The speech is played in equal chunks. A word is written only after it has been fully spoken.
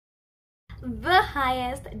the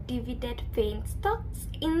highest dividend paying stocks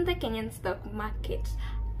in the Kenyan stock market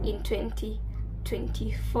in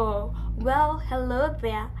 2024. Well, hello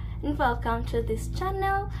there and welcome to this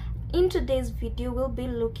channel. In today's video, we'll be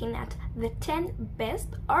looking at the 10 best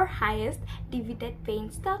or highest dividend paying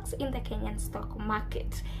stocks in the Kenyan stock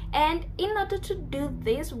market. And in order to do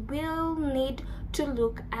this, we'll need to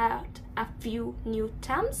look at a few new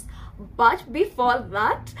terms. But before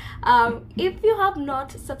that, if you have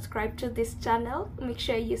not subscribed to this channel, make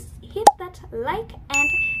sure you hit that like and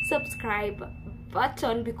subscribe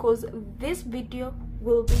button, because this video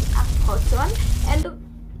will be a hot one and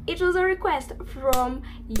it was a request from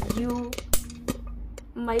you,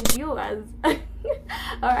 my viewers. All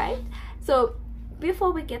right, so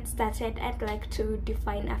before we get started, I'd like to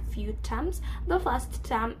define a few terms. The first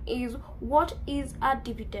term is, what is a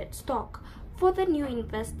dividend stock? For the new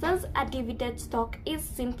investors, a dividend stock is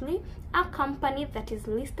simply a company that is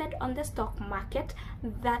listed on the stock market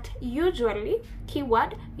that usually,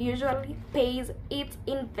 keyword, usually pays its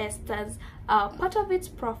investors part of its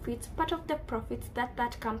profits, part of the profits that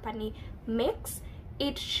that company makes.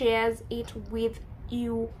 It shares it with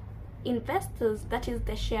you investors, that is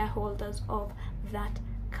the shareholders of that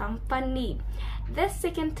company. The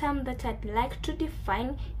second term that I'd like to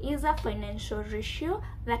define is a financial ratio,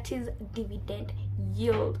 that is dividend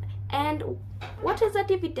yield. And what is a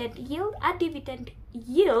dividend yield? A dividend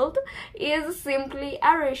yield is simply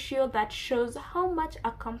a ratio that shows how much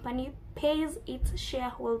a company pays its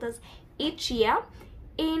shareholders each year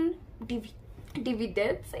in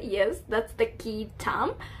dividends. Yes, that's the key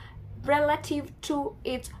term, relative to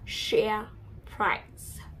its share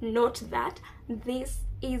price. Note that this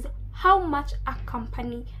is how much a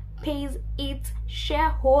company pays its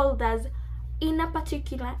shareholders in a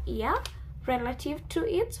particular year relative to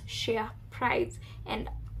its share price. And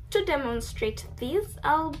to demonstrate this,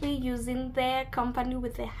 I'll be using the company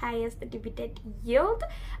with the highest dividend yield,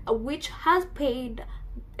 which has paid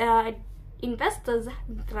investors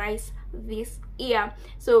thrice this year.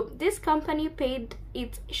 So this company paid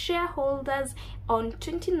its shareholders on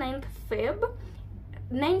 29th Feb,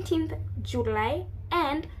 19th July,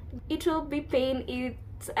 and it will be paying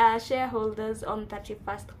its shareholders on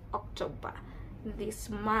 31st October this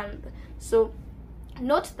month. So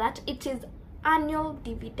note that it is annual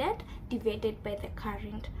dividend divided by the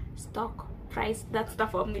current stock price. That's the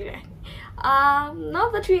formula. Now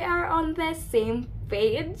that we are on the same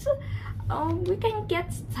page, we can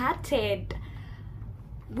get started.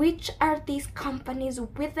 Which are these companies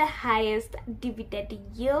with the highest dividend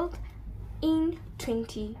yield in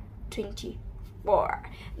 2024?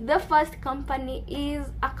 The first company is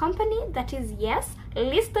a company that is, yes,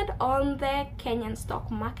 listed on the Kenyan stock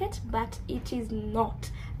market, but it is not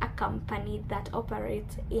a company that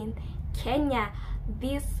operates in Kenya.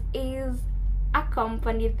 This is a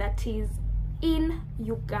company that is in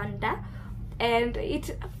Uganda, and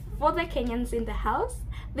it, for the Kenyans in the house,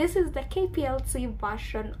 this is the KPLC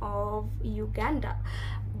version of Uganda,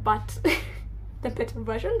 but the better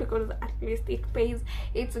version, because at least it pays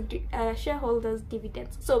its shareholders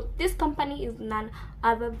dividends. So this company is none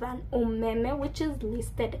other than Umeme, which is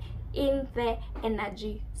listed in the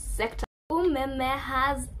energy sector. Umeme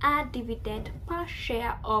has a dividend per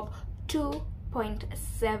share of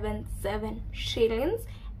 2.77 shillings,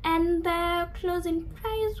 and the closing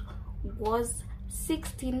price was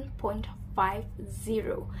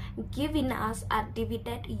 16.50, giving us a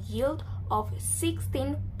dividend yield of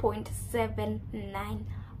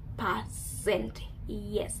 16.79%.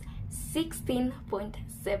 Yes,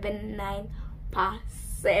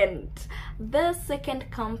 16.79%. The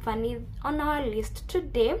second company on our list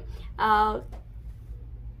today, the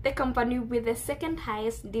company with the second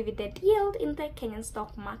highest dividend yield in the Kenyan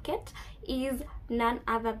stock market, is none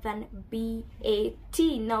other than BAT.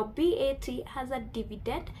 Now, BAT has a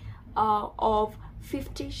dividend of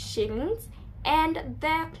 50 shillings, and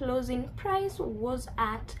their closing price was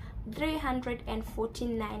at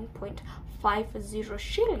 349.50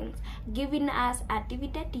 shillings, giving us a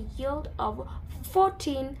dividend yield of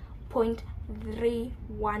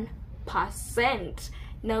 14.31%.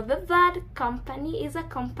 Now, the third company is a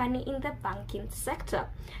company in the banking sector.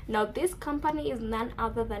 Now, this company is none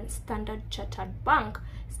other than Standard Chartered Bank.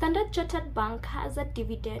 Standard Chartered Bank has a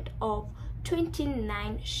dividend of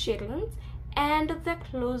 29 shillings, and the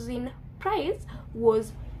closing price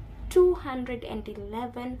was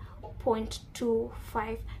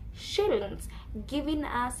 211.25 shillings, giving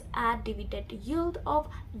us a dividend yield of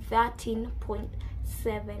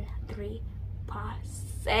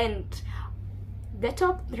 13.73%. The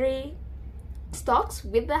top three stocks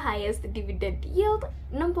with the highest dividend yield.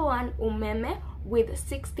 Number 1, Umeme with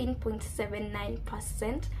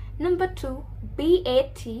 16.79%. Number 2,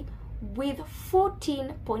 BAT with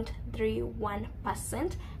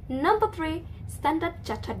 14.31%. Number 3, Standard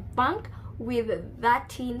Chartered Bank with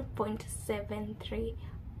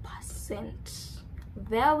 13.73%.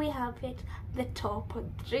 There we have it, the top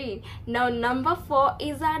 3. Now number 4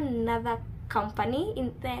 is another company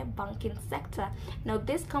in the banking sector. Now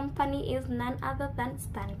this company is none other than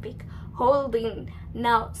Stanbic Holding.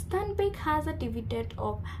 Now Stanbic has a dividend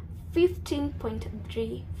of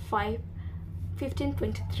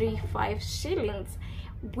 15.35 shillings,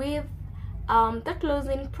 with the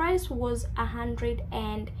closing price was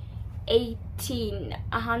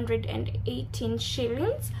 118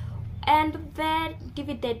 shillings, and the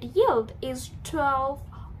dividend yield is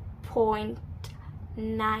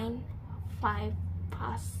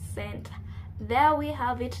 12.95%. There we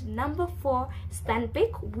have it, number 4,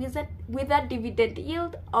 Stanbic with a dividend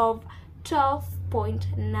yield of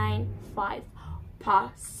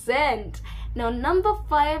 12.95%. Now number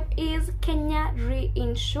 5 is Kenya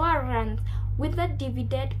Reinsurance with a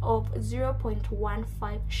dividend of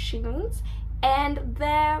 0.15 shillings, and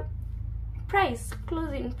the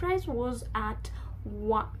closing price was at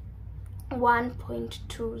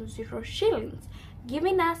 1.20 shillings,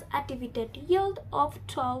 giving us a dividend yield of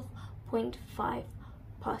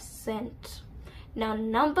 12.5%. Now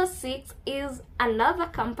number 6 is another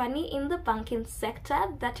company in the banking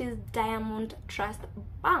sector, that is Diamond Trust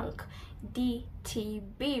Bank,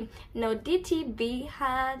 DTB. Now DTB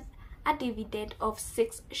has a dividend of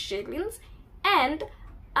 6 shillings, and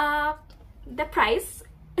the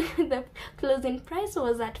closing price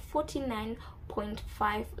was at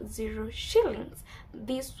 49.50 shillings.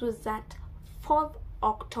 This was at 4th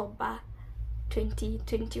October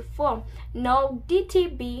 2024. Now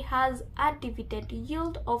DTB has a dividend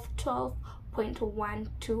yield of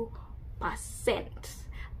 12.12%.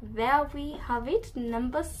 There we have it,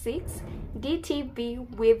 number 6,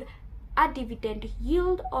 DTB with a dividend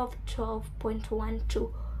yield of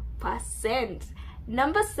 12.12%.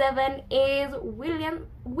 Number 7 is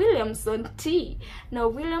Williamson Tea. Now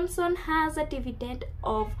Williamson has a dividend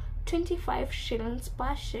of 25 shillings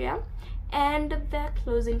per share, and the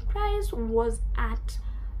closing price was at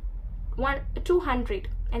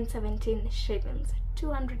 217 shillings,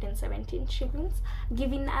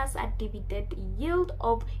 giving us a dividend yield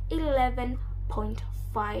of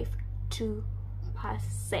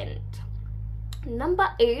 11.52%.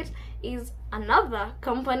 Number 8 is another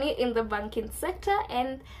company in the banking sector,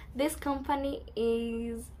 and this company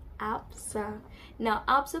is Absa. Now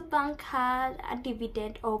Absa Bank had a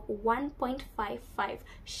dividend of 1.55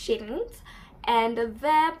 shillings, and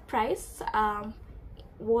their price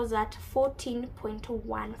was at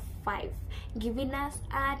 14.15, giving us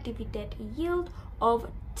a dividend yield of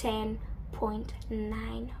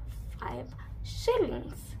 10.95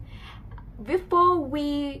 shillings. Before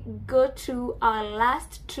we go to our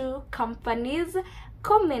last 2 companies,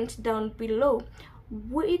 comment down below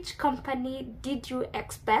which company did you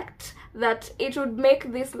expect that it would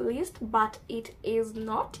make this list, but it is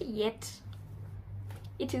not yet.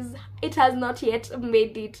 It has not yet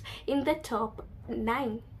made it in the top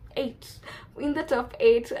 8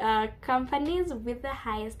 companies with the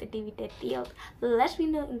highest dividend yield. Let me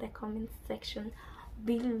know in the comment section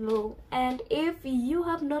below. And if you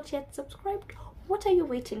have not yet subscribed, what are you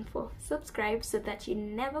waiting for? Subscribe so that you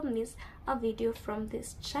never miss a video from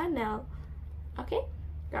this channel. Okay,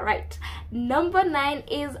 all right. Number 9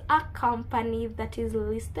 is a company that is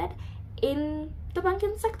listed in the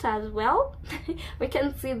banking sector as well. We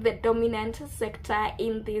can see the dominant sector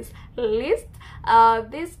in this list.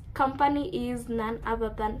 This company is none other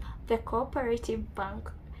than the Cooperative Bank.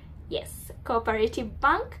 Yes, Cooperative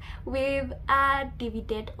Bank, with a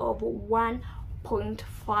dividend of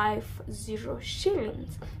 1.50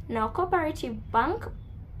 shillings. Now Cooperative Bank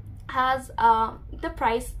has the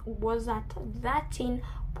price was at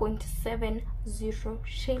 13.70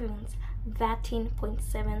 shillings,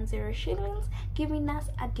 giving us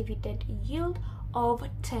a dividend yield of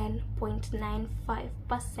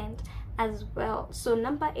 10.95% as well. So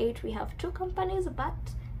number 8, we have 2 companies,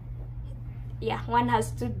 but yeah, one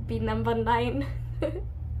has to be number 9.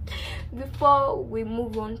 Before we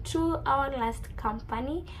move on to our last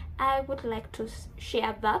company, I would like to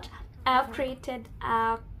share that I have created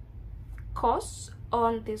a course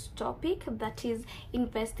on this topic, that is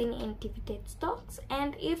investing in dividend stocks.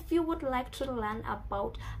 And if you would like to learn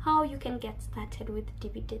about how you can get started with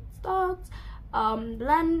dividend stocks,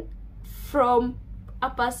 learn from a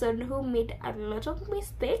person who made a lot of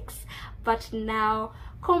mistakes but now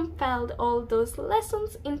compiled all those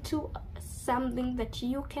lessons into something that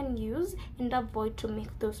you can use and avoid to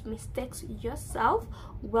make those mistakes yourself.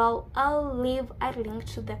 Well, I'll leave a link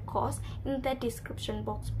to the course in the description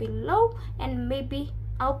box below, and maybe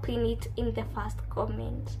I'll pin it in the first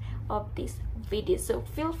comment of this video, so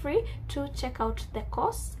feel free to check out the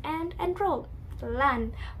course and enroll.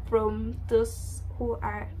 Learn from those who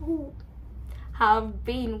have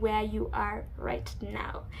been where you are right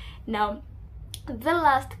now. Now, the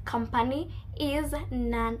last company is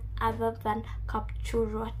none other than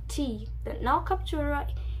Kapchorwa Tea. Now, Kapchorwa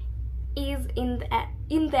is in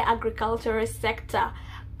the agricultural sector.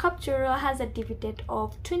 Kapchorwa has a dividend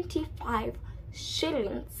of 25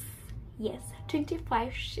 shillings. Yes,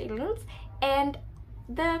 25 shillings, and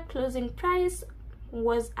the closing price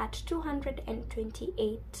was at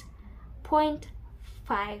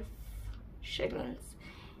 228.5 shillings.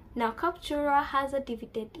 Now, Kapchorwa has a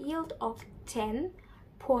dividend yield of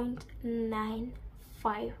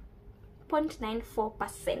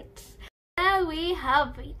 10.94%. There we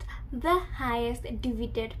have it, the highest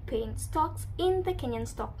dividend paying stocks in the Kenyan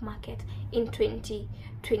stock market in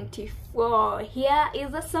 2024. Here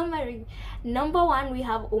is a summary. Number 1, we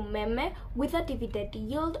have Umeme with a dividend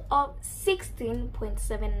yield of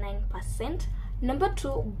 16.79%. Number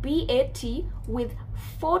 2, BAT with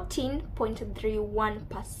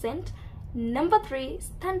 14.31%. Number 3,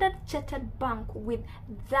 Standard Chartered Bank with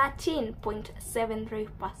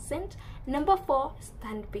 13.73%. Number 4,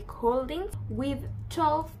 Stanbic Holdings with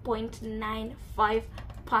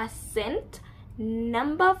 12.95%.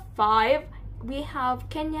 Number 5, we have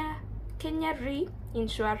Kenya Re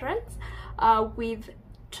Insurance with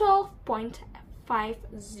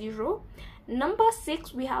 12.50. Number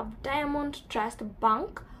 6, we have Diamond Trust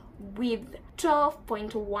Bank with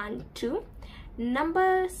 12.12.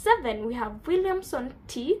 Number 7, we have Williamson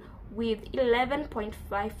Tea with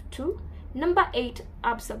 11.52. Number 8,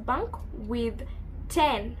 Absa Bank with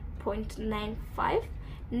 10.95.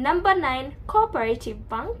 Number 9, Cooperative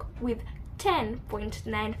Bank with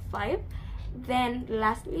 10.95. Then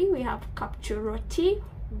lastly, we have Kapchorwa Tea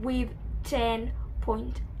with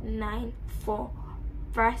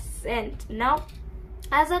 10.94%. Now,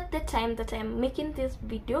 as at the time that I'm making this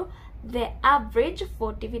video, the average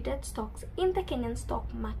for dividend stocks in the Kenyan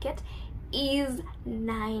stock market is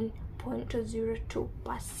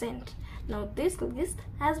 9.02%. Now, this list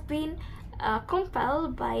has been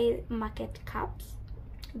compiled by Market Caps.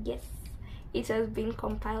 Yes, it has been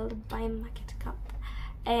compiled by Market Cap.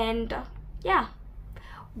 And yeah,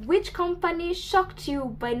 which company shocked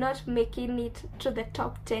you by not making it to the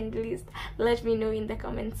top 10 list? Let me know in the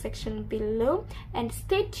comment section below, and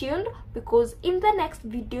stay tuned because in the next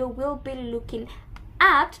video we'll be looking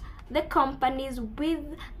at the companies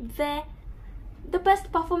with the best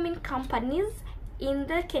performing companies in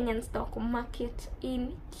the Kenyan stock market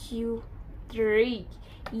in Q3.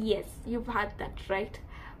 Yes, you've heard that right.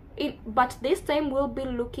 But this time we'll be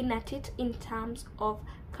looking at it in terms of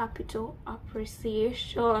capital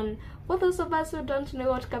appreciation. For those of us who don't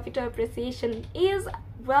know what capital appreciation is,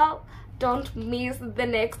 well, don't miss the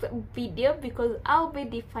next video because I'll be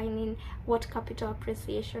defining what capital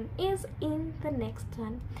appreciation is in the next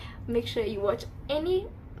one. Make sure you watch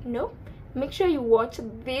make sure you watch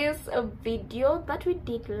this video that we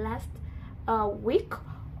did last week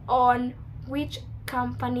on which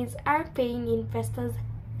companies are paying investors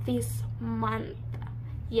this month.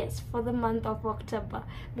 Yes, for the month of October.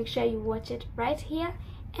 Make sure you watch it right here,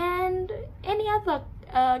 and any other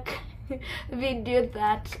video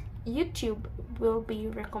that YouTube will be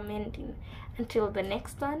recommending. Until the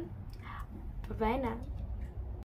next one, bye bye now.